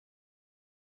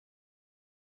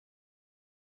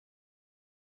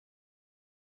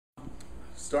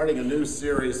starting a new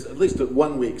series, at least a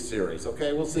 1 week series.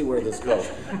 Okay, we'll see where this goes.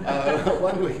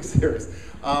 1 week series.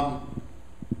 I'll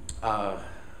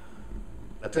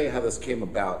tell you how this came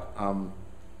about.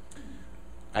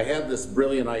 I had this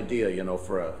brilliant idea, you know,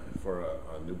 for a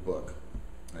new book,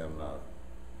 and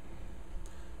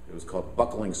it was called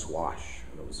Buckling Swash.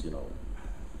 And it was, you know,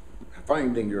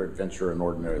 finding your adventure in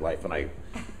ordinary life. And I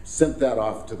sent that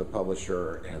off to the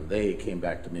publisher, and they came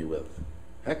back to me with,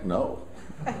 heck no.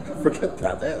 Forget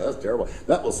that. That's terrible.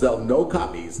 That will sell no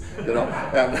copies, you know,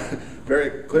 and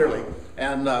very clearly.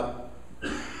 And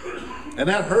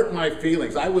that hurt my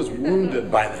feelings. I was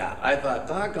wounded by that. I thought,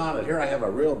 doggone it, here I have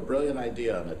a real brilliant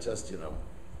idea, and it just, you know.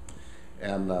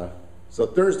 And so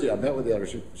Thursday, I met with the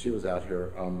editor. She was out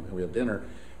here, and we had dinner,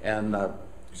 and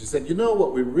she said, you know,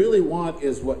 what we really want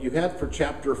is what you had for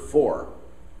chapter 4.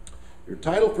 Your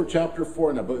title for chapter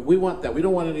 4, now, but we want that. We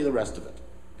don't want any of the rest of it.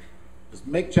 Just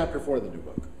make chapter 4 of the new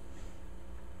book.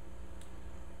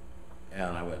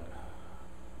 And I went,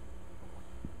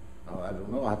 oh, I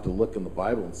don't know. I'll have to look in the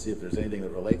Bible and see if there's anything that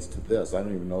relates to this. I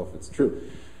don't even know if it's true.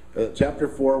 Chapter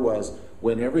 4 was,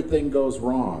 when everything goes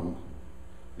wrong,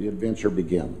 the adventure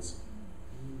begins.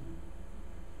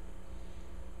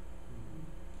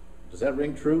 Does that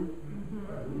ring true?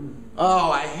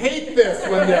 Oh, I hate this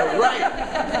when they're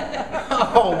right.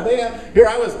 Oh, man. Here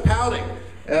I was pouting.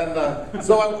 And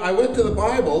so I went to the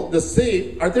Bible to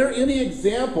see, are there any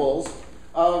examples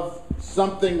of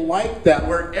something like that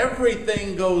where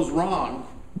everything goes wrong,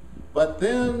 but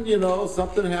then, you know,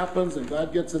 something happens and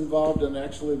God gets involved and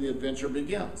actually the adventure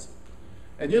begins?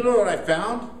 And you know what I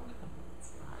found?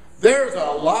 There's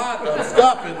a lot of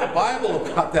stuff in the Bible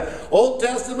about that. Old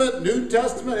Testament, New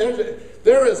Testament,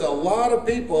 there is a lot of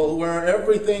people where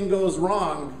everything goes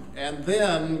wrong and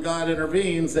then God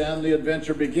intervenes and the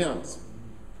adventure begins.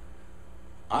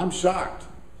 I'm shocked.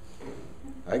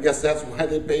 I guess that's why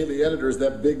they pay the editors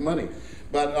that big money.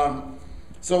 But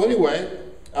so anyway,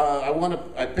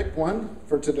 I picked one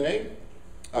for today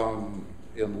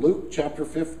in Luke chapter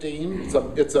 15.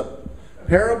 It's a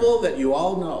parable that you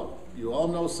all know. You all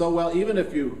know so well. Even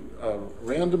if you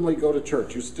randomly go to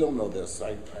church, you still know this,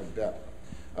 I bet.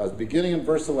 Beginning in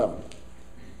verse 11.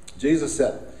 Jesus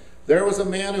said, there was a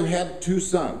man who had 2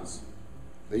 sons.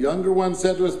 The younger one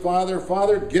said to his father,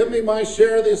 Father, give me my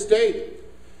share of the estate.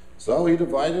 So he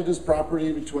divided his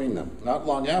property between them. Not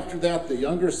long after that, the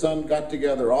younger son got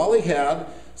together all he had,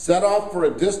 set off for a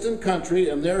distant country,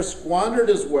 and there squandered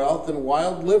his wealth in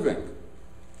wild living.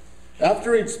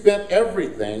 After he'd spent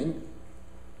everything,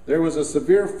 there was a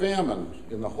severe famine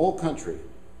in the whole country,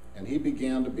 and he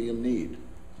began to be in need.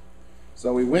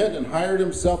 So he went and hired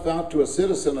himself out to a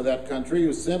citizen of that country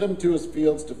who sent him to his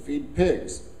fields to feed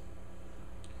pigs.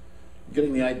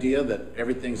 Getting the idea that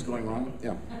everything's going wrong?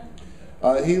 Yeah.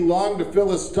 He longed to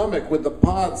fill his stomach with the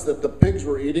pods that the pigs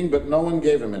were eating, but no one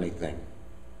gave him anything.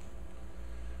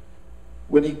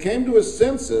 When he came to his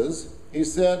senses, he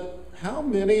said, how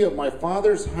many of my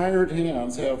father's hired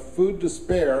hands have food to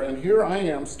spare, and here I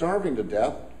am starving to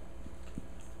death?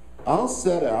 I'll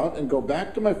set out and go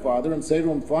back to my father and say to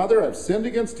him, Father, I've sinned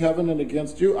against heaven and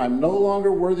against you. I'm no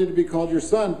longer worthy to be called your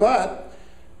son, but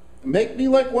make me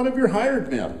like one of your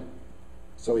hired men.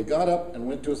 So he got up and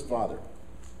went to his father.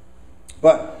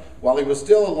 But while he was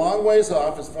still a long ways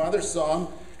off, his father saw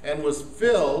him and was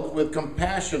filled with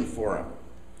compassion for him.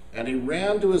 And he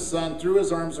ran to his son, threw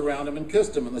his arms around him, and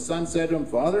kissed him. And the son said to him,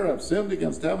 Father, I've sinned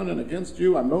against heaven and against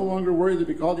you. I'm no longer worthy to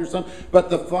be called your son. But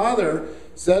the father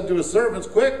said to his servants,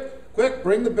 Quick,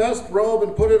 bring the best robe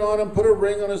and put it on him. Put a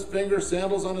ring on his finger,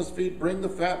 sandals on his feet. Bring the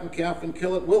fattened calf and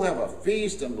kill it. We'll have a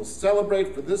feast and we'll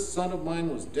celebrate, for this son of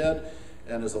mine was dead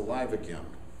and is alive again.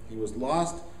 He was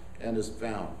lost and is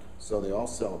found. So they all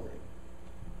celebrate.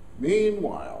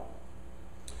 Meanwhile,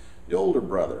 the older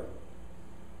brother,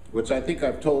 which I think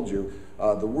I've told you,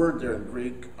 the word there in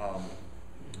Greek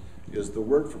is the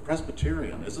word for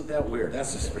Presbyterian. Isn't that weird?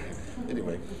 That's just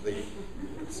anyway.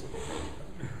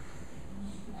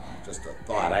 Just a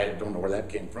thought. I don't know where that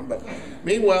came from. But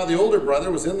meanwhile, the older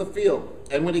brother was in the field,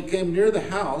 and when he came near the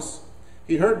house,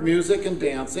 he heard music and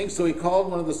dancing, so he called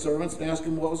one of the servants and asked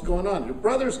him what was going on. Your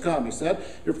brother's come, he said.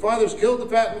 Your father's killed the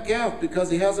fattened calf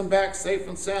because he has him back safe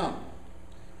and sound.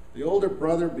 The older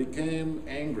brother became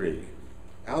angry,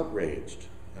 outraged,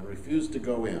 and refused to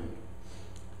go in.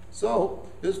 So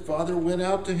his father went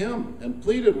out to him and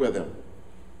pleaded with him.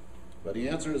 But he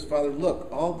answered his father, Look,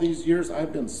 all these years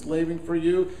I've been slaving for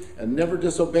you and never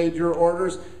disobeyed your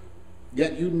orders,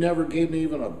 yet you never gave me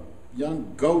even a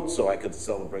young goat so I could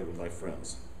celebrate with my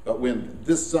friends. But when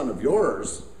this son of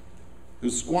yours, who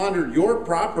squandered your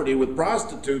property with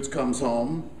prostitutes, comes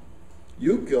home,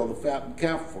 you kill the fattened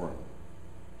calf for him.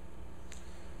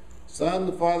 Son,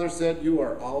 the father said, you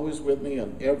are always with me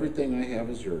and everything I have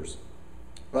is yours.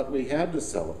 But we had to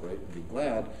celebrate and be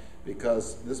glad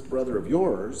because this brother of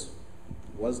yours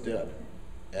was dead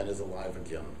and is alive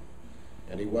again.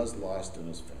 And he was lost and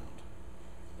is found.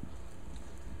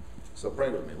 So pray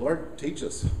with me. Lord, teach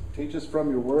us. Teach us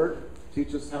from your word.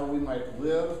 Teach us how we might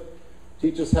live.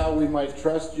 Teach us how we might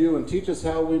trust you. And teach us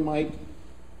how we might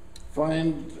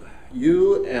find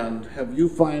you and have you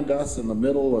find us in the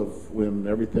middle of when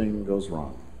everything goes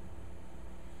wrong.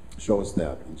 Show us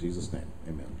that. In Jesus' name,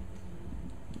 amen.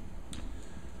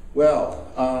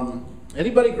 Well,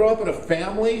 anybody grow up in a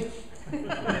family?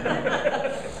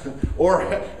 Or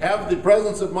have the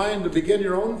presence of mind to begin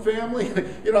your own family?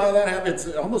 You know how that happens.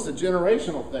 It's almost a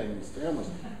generational thing, these families.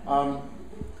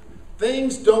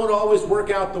 Things don't always work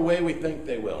out the way we think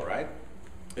they will, right?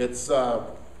 It's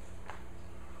no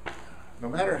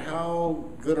matter how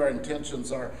good our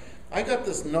intentions are. I got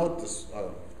this note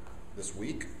this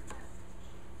week.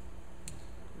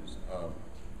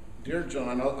 Dear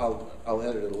John, I'll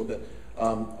edit it a little bit.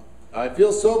 I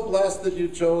feel so blessed that you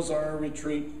chose our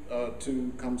retreat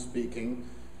to come speaking.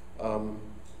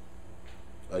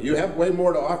 You have way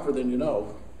more to offer than you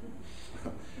know.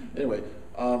 Anyway,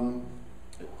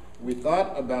 we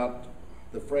thought about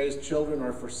the phrase, children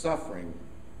are for suffering.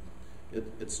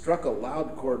 It struck a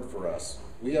loud chord for us.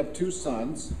 We have 2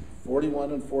 sons,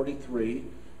 41 and 43,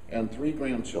 and 3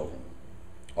 grandchildren.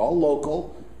 All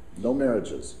local, no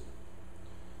marriages.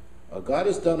 God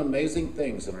has done amazing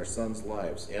things in our sons'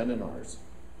 lives and in ours,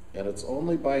 and it's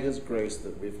only by his grace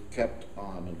that we've kept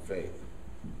on in faith.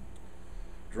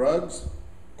 Drugs,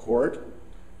 court,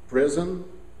 prison,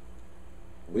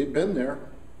 we've been there.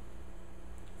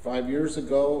 5 years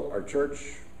ago, our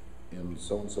church in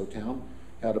so-and-so town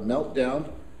had a meltdown,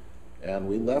 and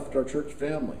we left our church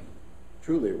family.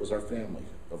 Truly, it was our family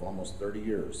of almost 30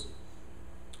 years.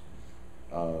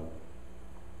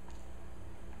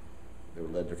 They were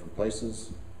led different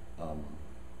places.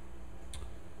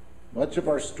 Much of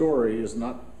our story is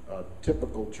not a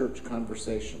typical church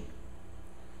conversation.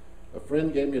 A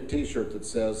friend gave me a t-shirt that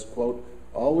says, quote,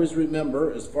 always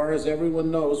remember, as far as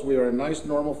everyone knows, we are a nice,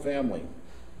 normal family.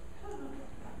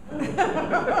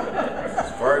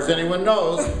 As far as anyone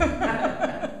knows.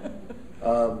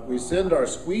 We send our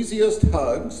squeeziest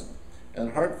hugs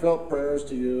and heartfelt prayers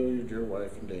to you, your dear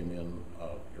wife, and Damien,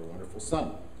 your wonderful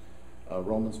son.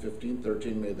 Romans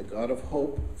 15:13, may the God of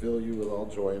hope fill you with all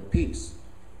joy and peace.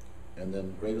 And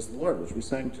then great is the Lord, which we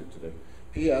sang to today.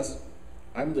 P.S.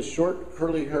 I'm the short,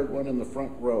 curly-haired one in the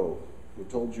front row who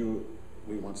told you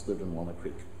we once lived in Llama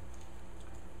Creek.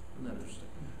 Isn't that interesting?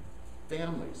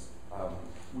 Families.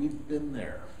 We've been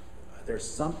there. There's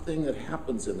something that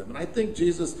happens in them. And I think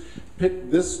Jesus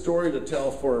picked this story to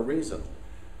tell for a reason.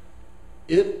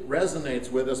 It resonates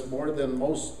with us more than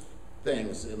most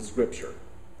things in Scripture.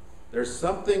 There's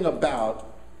something about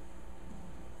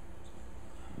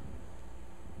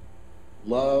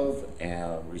love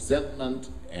and resentment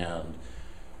and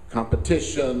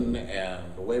competition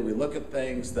and the way we look at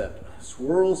things that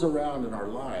swirls around in our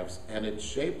lives, and it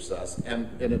shapes us. And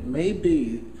it may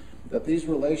be that these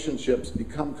relationships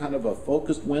become kind of a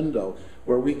focused window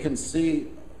where we can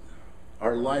see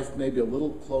our life maybe a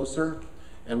little closer,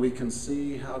 and we can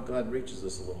see how God reaches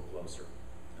us a little closer.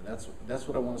 And that's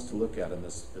what I want us to look at in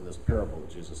this parable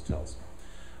that Jesus tells.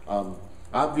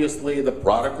 Obviously, the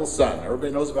prodigal son.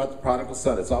 Everybody knows about the prodigal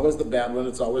son. It's always the bad one.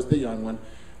 It's always the young one.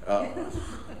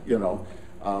 You know.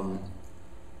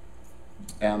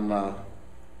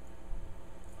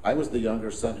 I was the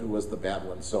younger son who was the bad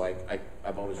one, so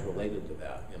I've always related to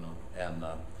that, you know. And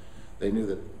they knew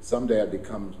that someday I'd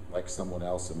become like someone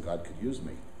else and God could use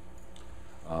me.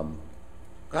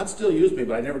 God still used me,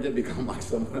 but I never did become like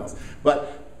someone else.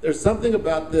 But there's something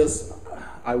about this.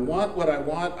 I want what I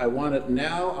want it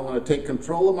now, I want to take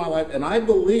control of my life, and I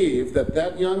believe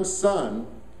that young son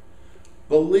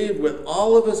believed with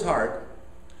all of his heart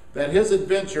that his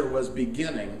adventure was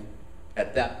beginning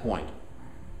at that point.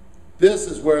 This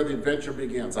is where the adventure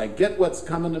begins. I get what's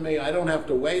coming to me. I don't have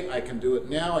to wait. I can do it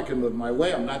now. I can live my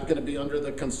way. I'm not going to be under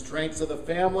the constraints of the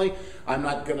family. I'm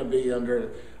not going to be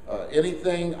under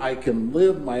anything. I can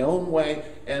live my own way.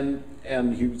 And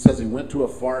he says he went to a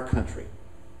far country,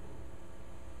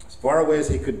 as far away as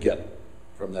he could get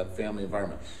from that family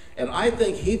environment. And I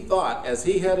think he thought, as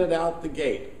he headed out the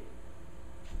gate,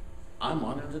 I'm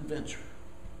on an adventure.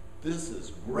 This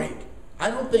is great. I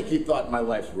don't think he thought my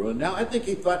life's ruined now. I think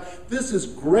he thought, this is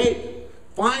great.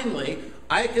 Finally,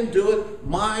 I can do it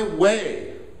my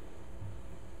way.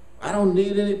 I don't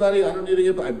need anybody. I don't need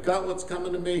anybody. I've got what's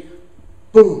coming to me.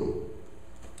 Boom.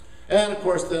 And of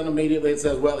course, then immediately it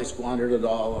says, well, he squandered it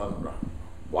all on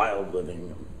wild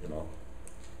living, you know.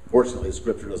 Fortunately, the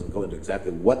scripture doesn't go into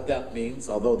exactly what that means,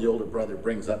 although the older brother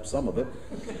brings up some of it.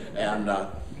 And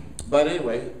but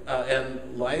anyway,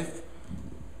 and life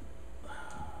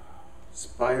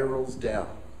spirals down.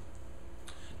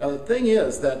 Now the thing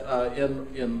is that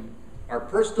in our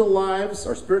personal lives,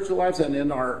 our spiritual lives, and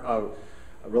in our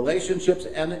relationships,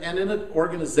 and in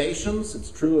organizations,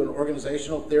 it's true in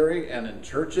organizational theory and in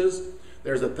churches,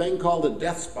 there's a thing called a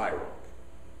death spiral,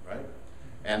 right?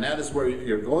 And that is where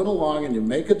you're going along and you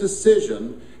make a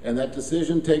decision, and that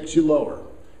decision takes you lower.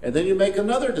 And then you make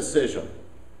another decision,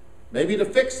 maybe to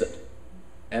fix it,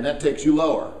 and that takes you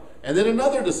lower. And then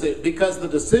another decision, because the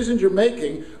decisions you're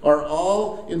making are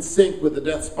all in sync with the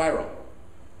death spiral.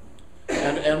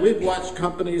 And we've watched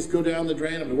companies go down the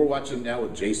drain. I mean, we're watching now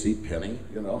with J.C. Penney,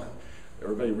 you know.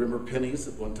 Everybody remember Pennies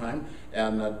at one time?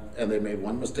 And they made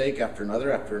one mistake after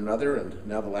another, and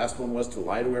now the last one was to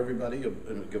lie to everybody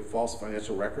and give false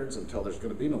financial records until there's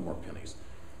going to be no more pennies.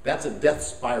 That's a death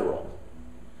spiral.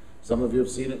 Some of you have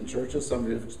seen it in churches, some of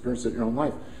you have experienced it in your own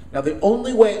life. Now, the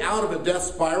only way out of a death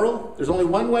spiral, there's only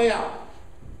one way out.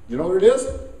 You know what it is?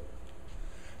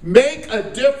 Make a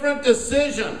different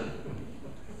decision.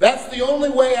 That's the only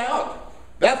way out.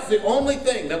 That's the only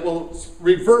thing that will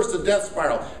reverse a death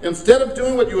spiral. Instead of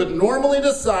doing what you would normally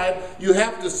decide, you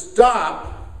have to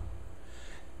stop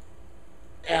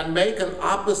and make an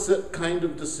opposite kind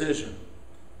of decision.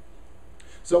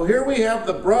 So here we have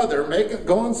the brother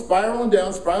going spiraling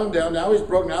down. Now he's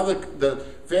broke. Now the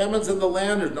famine's in the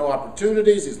land. There's no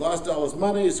opportunities. He's lost all his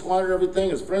money. He's squandered everything.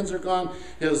 His friends are gone.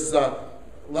 His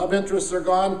love interests are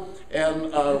gone.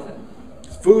 And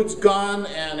food's gone.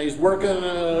 And he's working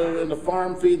in the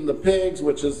farm feeding the pigs,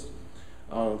 which is,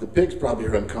 the pigs probably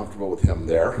are uncomfortable with him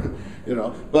there, you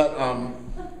know. But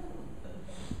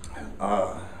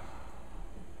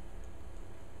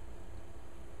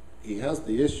he has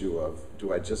the issue of,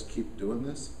 do I just keep doing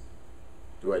this?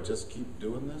 Do I just keep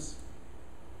doing this?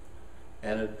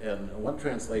 And one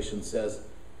translation says,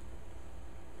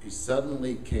 he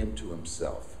suddenly came to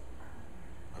himself.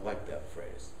 I like that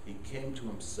phrase. He came to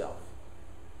himself.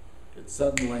 It's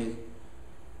suddenly,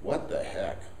 what the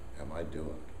heck am I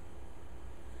doing?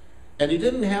 And he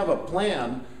didn't have a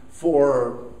plan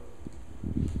for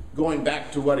going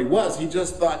back to what he was. He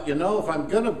just thought, you know, if I'm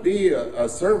going to be a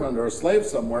servant or a slave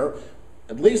somewhere,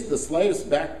 at least the slaves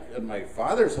back in my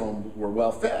father's home were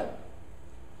well fed.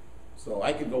 So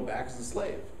I could go back as a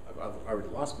slave. I've already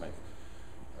lost my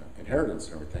inheritance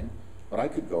and everything, but I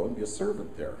could go and be a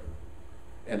servant there.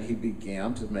 And he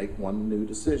began to make one new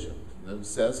decision. And then it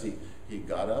says he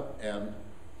got up and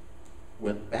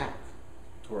went back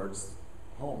towards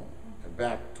home and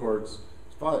back towards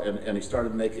father, and he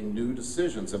started making new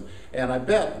decisions. And I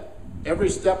bet every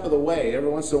step of the way, every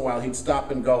once in a while, he'd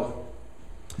stop and go,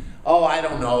 oh, I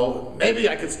don't know, maybe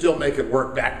I could still make it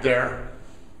work back there.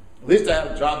 At least I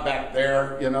have a job back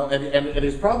there, you know. And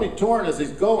he's probably torn as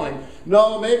he's going.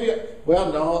 No, maybe,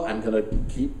 well, no, I'm going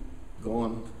to keep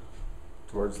going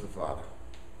towards the Father.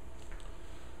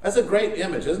 That's a great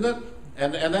image, isn't it?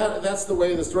 And that's the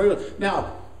way the story goes.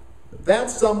 Now,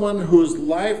 that's someone whose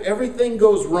life, everything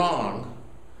goes wrong,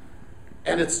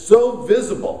 and it's so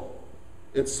visible.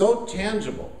 It's so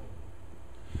tangible.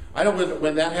 I know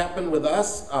when that happened with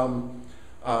us,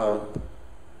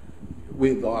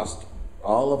 we lost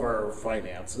all of our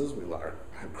finances. Our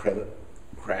credit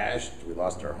crashed. We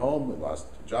lost our home. We lost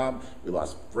a job. We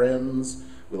lost friends.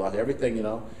 We lost everything, you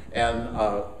know.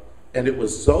 And it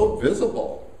was so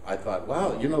visible. I thought,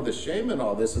 wow, you know, the shame in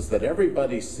all this is that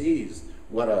everybody sees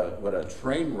what a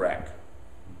train wreck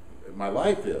my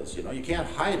life is. You know, you can't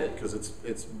hide it because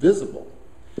it's visible.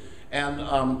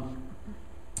 And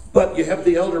but you have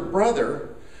the elder brother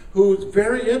who's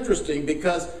very interesting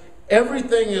because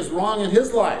everything is wrong in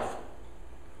his life.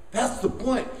 That's the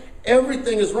point.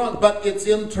 Everything is wrong, but it's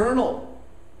internal.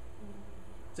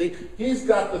 See, he's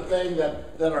got the thing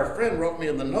that our friend wrote me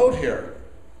in the note here.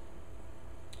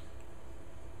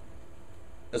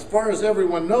 As far as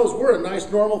everyone knows, we're a nice,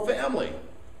 normal family.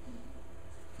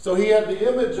 So he had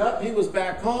the image up. He was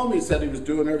back home. He said he was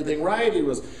doing everything right. He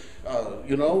was,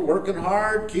 you know, working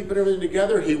hard, keeping everything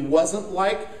together. He wasn't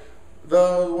like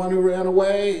the one who ran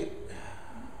away.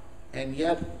 And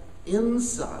yet,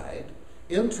 inside,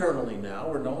 internally now,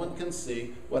 where no one can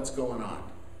see what's going on,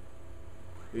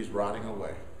 he's rotting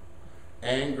away.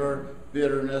 Anger,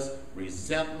 bitterness,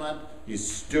 resentment. He's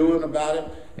stewing about it.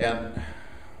 And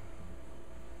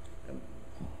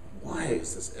why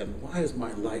is this? And why is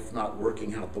my life not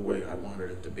working out the way I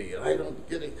wanted it to be? And I don't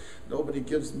get it. Nobody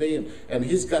gives me. And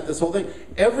he's got this whole thing.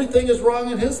 Everything is wrong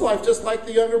in his life, just like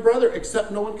the younger brother,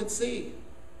 except no one can see.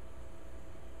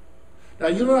 Now,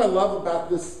 you know what I love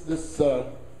about this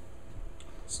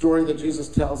story that Jesus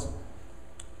tells?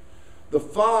 The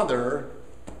father,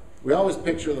 we always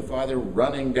picture the father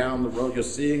running down the road. You're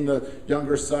seeing the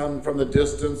younger son from the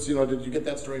distance. You know, did you get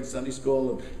that story in Sunday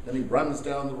school? And then he runs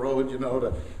down the road, you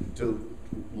know, to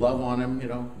love on him, you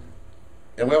know.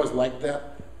 And we always like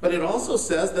that. But it also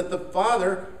says that the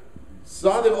father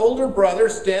saw the older brother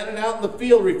standing out in the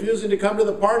field refusing to come to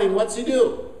the party. And what's he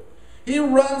do? He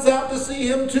runs out to see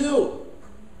him too.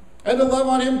 And to love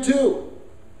on him too.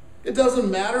 It doesn't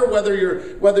matter whether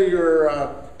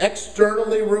you're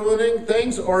externally ruining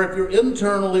things or if you're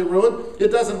internally ruined. It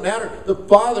doesn't matter. The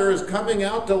Father is coming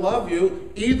out to love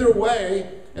you either way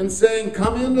and saying,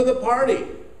 come into the party.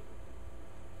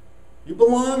 You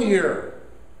belong here.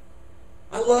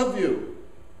 I love you.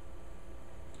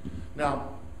 Now,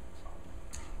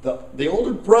 the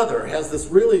older brother has this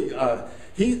really,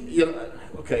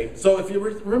 okay, so if you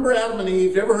remember Adam and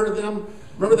Eve, you ever heard of them?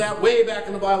 Remember that way back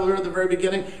in the Bible, at the very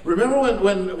beginning? Remember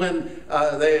when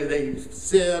they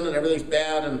sin and everything's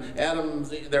bad and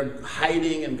they're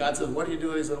hiding and God says, what are you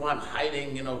doing? He said, well, I'm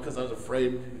hiding, you know, because I was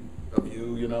afraid of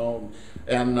you, you know.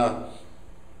 And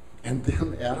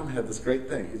then Adam had this great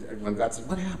thing. When God said,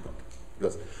 what happened? He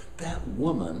goes, that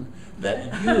woman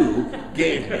that you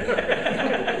gave me.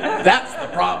 That's the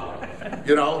problem,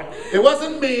 you know. It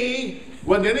wasn't me.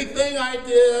 Wasn't anything I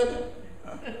did.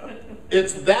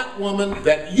 It's that woman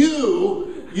that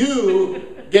you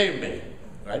gave me,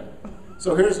 right?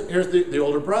 So here's the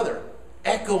older brother,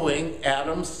 echoing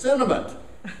Adam's sentiment,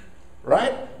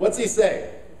 right? What's he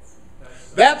say?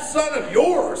 That son of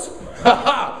yours,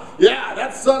 yeah,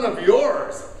 that son of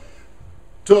yours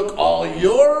took all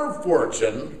your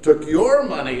fortune, took your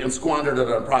money, and squandered it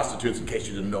on prostitutes. In case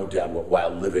you didn't know, Dad, what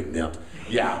wild living meant.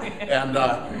 Yeah, and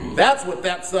that's what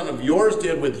that son of yours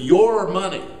did with your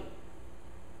money.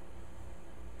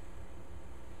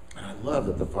 I love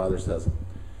that the father says,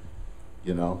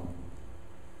 you know,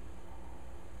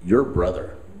 your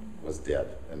brother was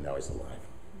dead and now he's alive.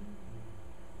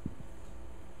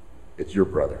 It's your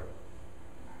brother,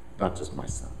 not just my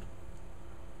son.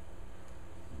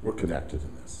 We're connected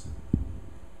in this.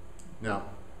 Now,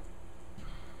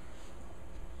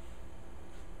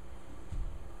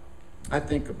 I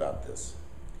think about this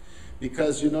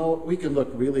because, you know, we can look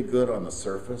really good on the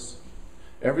surface.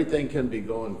 Everything can be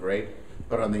going great.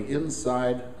 But on the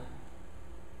inside,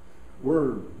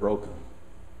 we're broken.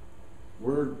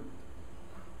 We're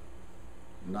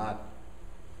not,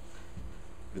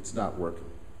 it's not working.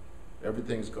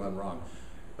 Everything's gone wrong.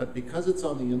 But because it's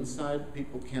on the inside,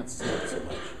 people can't see it so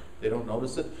much. They don't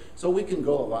notice it. So we can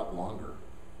go a lot longer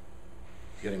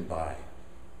getting by.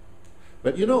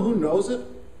 But you know who knows it?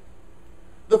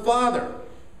 The Father.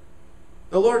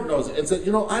 The Lord knows it and said,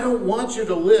 you know, I don't want you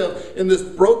to live in this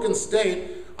broken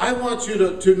state. I want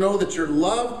you to know that you're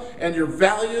loved and you're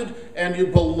valued and you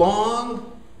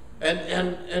belong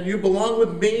and you belong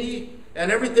with me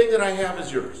and everything that I have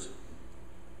is yours.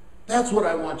 That's what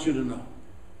I want you to know.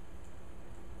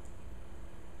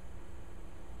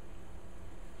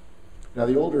 Now,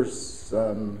 the older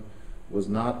son was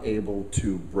not able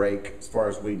to break, as far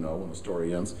as we know when the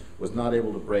story ends, was not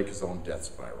able to break his own death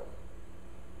spiral.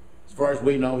 As far as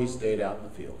we know, he stayed out in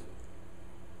the field.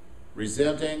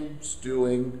 Resenting,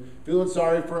 stewing, feeling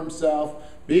sorry for himself,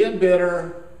 being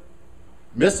bitter,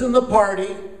 missing the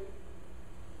party,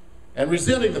 and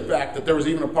resenting the fact that there was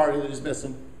even a party that he's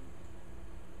missing.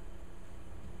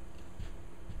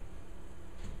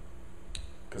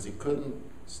 Because he couldn't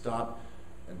stop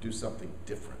and do something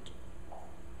different,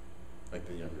 like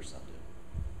the younger son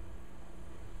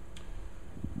did.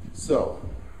 So,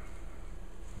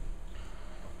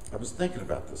 I was thinking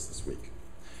about this week.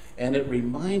 And it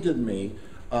reminded me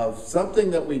of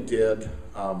something that we did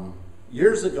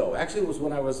years ago. Actually, it was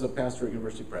when I was a pastor at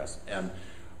University Press. And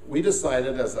we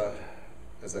decided as a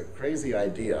crazy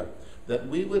idea that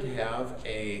we would have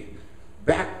a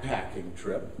backpacking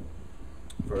trip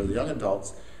for the young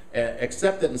adults,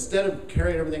 except that instead of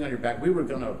carrying everything on your back, we were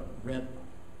going to rent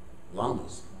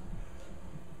llamas.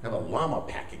 Have a llama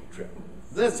packing trip.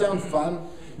 Does that sound fun?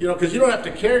 You know, because you don't have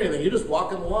to carry anything. You're just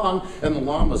walking along, and the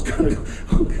llama's going to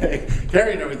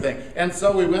carrying everything. And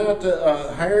so we went out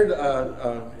to hired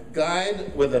a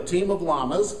guide with a team of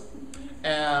llamas,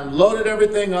 and loaded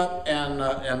everything up. And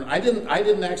I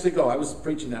didn't actually go. I was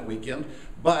preaching that weekend,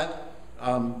 but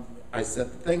I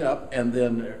set the thing up, and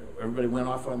then everybody went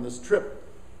off on this trip.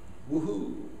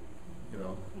 Woohoo! You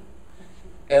know,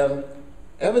 and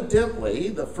evidently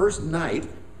the first night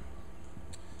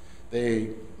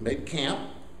they made camp.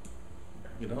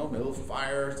 You know, middle of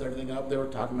fires, everything up. They were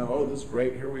talking about, oh, this is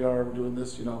great, here we are, we're doing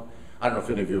this, you know. I don't know if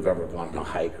any of you have ever gone on a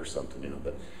hike or something,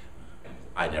 but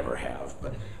I never have,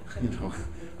 but,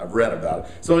 I've read about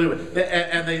it. So anyway,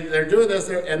 they're doing this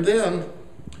there, and then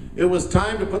it was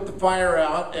time to put the fire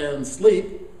out and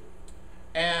sleep,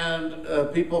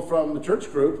 and people from the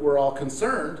church group were all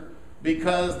concerned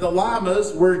because the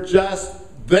llamas were just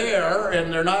there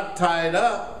and they're not tied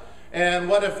up. And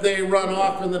what if they run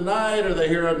off in the night or they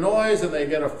hear a noise and they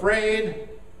get afraid?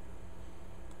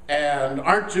 And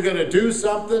aren't you going to do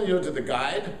something, to the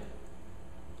guide?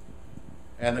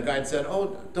 And the guide said,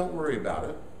 oh, don't worry about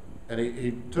it. And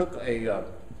he took a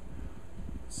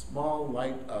small,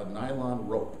 light nylon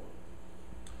rope.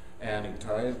 And he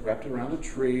wrapped it around a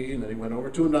tree, and then he went over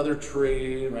to another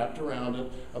tree and wrapped around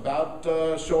it about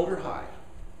shoulder high.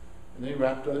 And then he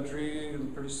wrapped another tree,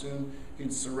 and pretty soon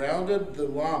he'd surrounded the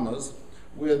llamas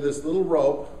with this little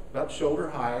rope, about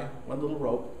shoulder high, one little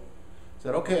rope.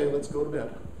 Said, okay, let's go to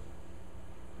bed.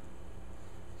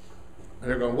 And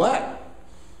they're going, what?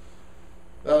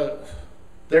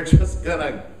 They're just going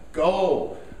to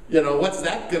go. What's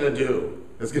that going to do?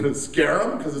 It's going to scare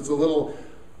them because it's a little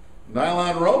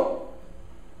nylon rope?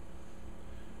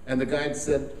 And the guide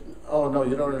said, oh, no,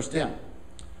 you don't understand.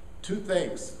 2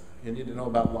 things you need to know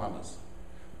about llamas.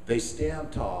 They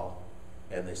stand tall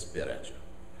and they spit at you.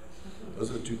 Those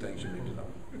are the 2 things you need to know.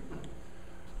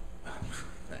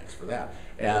 Thanks for that.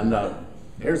 And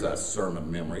here's a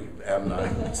sermon memory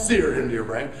and seared into your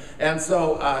brain. And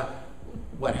so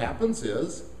what happens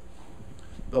is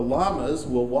the llamas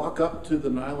will walk up to the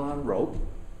nylon rope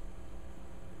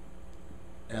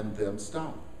and then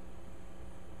stop.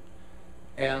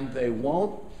 And they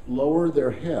won't lower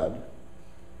their head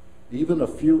even a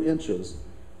few inches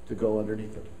to go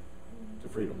underneath it, to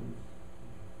freedom.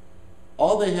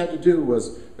 All they had to do was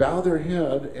bow their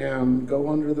head and go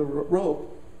under the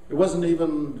rope. It wasn't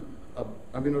even,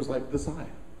 it was like this high.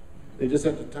 They just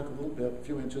had to tuck a little bit, a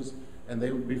few inches, and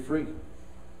they would be free.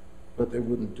 But they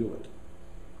wouldn't do it.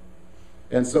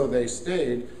 And so they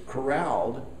stayed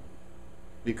corralled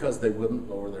because they wouldn't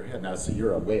lower their head. Now, see,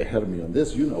 you're way ahead of me on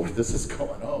this. You know where this is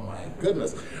going. Oh, my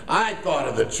goodness. I thought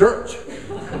of the church.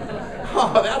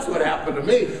 Oh, that's what happened to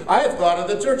me. I thought of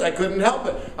the church. I couldn't help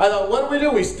it. I thought, what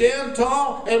do? We stand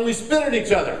tall and we spit at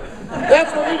each other.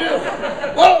 That's what we do.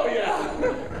 Oh,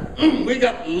 yeah. We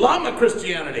got Llama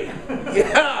Christianity.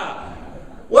 Yeah.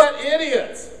 What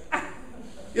idiots.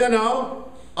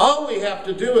 All we have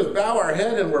to do is bow our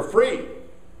head and we're free.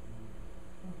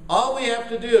 All we have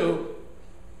to do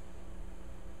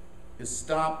is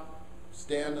stop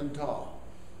standing tall,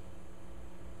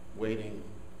 waiting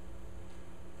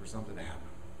for something to happen.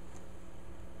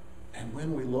 And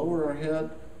when we lower our head,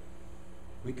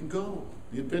 we can go.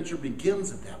 The adventure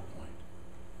begins at that point.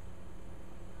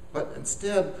 But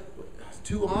instead,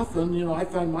 too often, I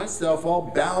find myself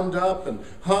all bound up and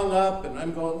hung up, and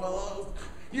I'm going, well,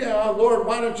 yeah, Lord,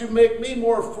 why don't you make me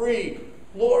more free?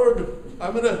 Lord,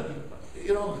 I'm going to,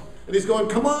 and he's going,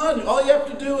 come on, all you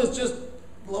have to do is just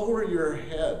lower your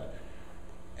head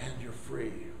and you're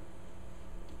free.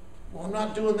 Well, I'm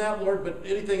not doing that, Lord, but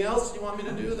anything else you want me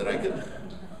to do that I can?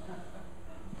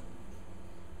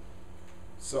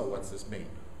 So what's this mean?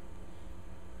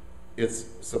 It's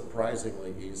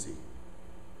surprisingly easy.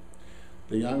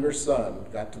 The younger son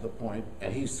got to the point,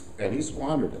 and he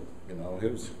squandered it.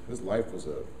 His life was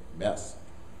a mess,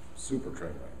 super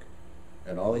train wreck.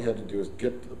 And all he had to do is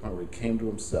get to the point where he came to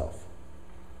himself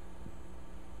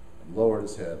and lowered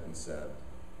his head and said,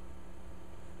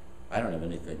 I don't have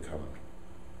anything coming,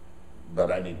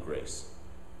 but I need grace.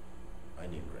 I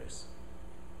need grace.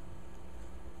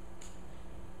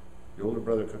 The older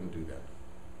brother couldn't do that.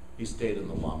 He stayed in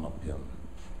the llama pen.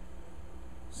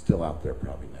 Still out there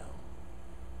probably now,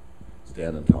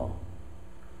 standing tall.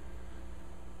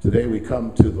 Today we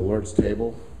come to the Lord's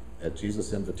table at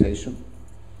Jesus' invitation,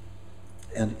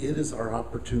 and it is our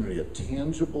opportunity, a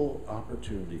tangible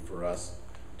opportunity for us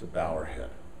to bow our head,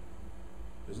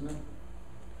 isn't it?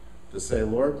 To say,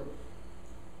 Lord,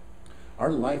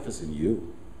 our life is in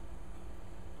you.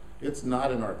 It's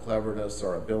not in our cleverness,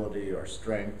 our ability, our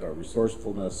strength, our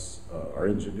resourcefulness, our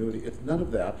ingenuity. It's none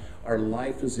of that. Our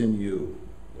life is in you,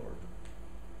 Lord.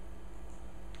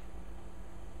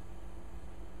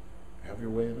 Have your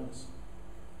way in us.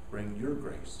 Bring your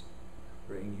grace.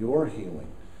 Bring your healing.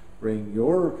 Bring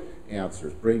your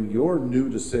answers. Bring your new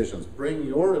decisions. Bring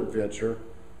your adventure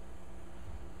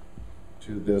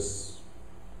to this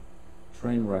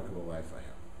train wreck of a life I have.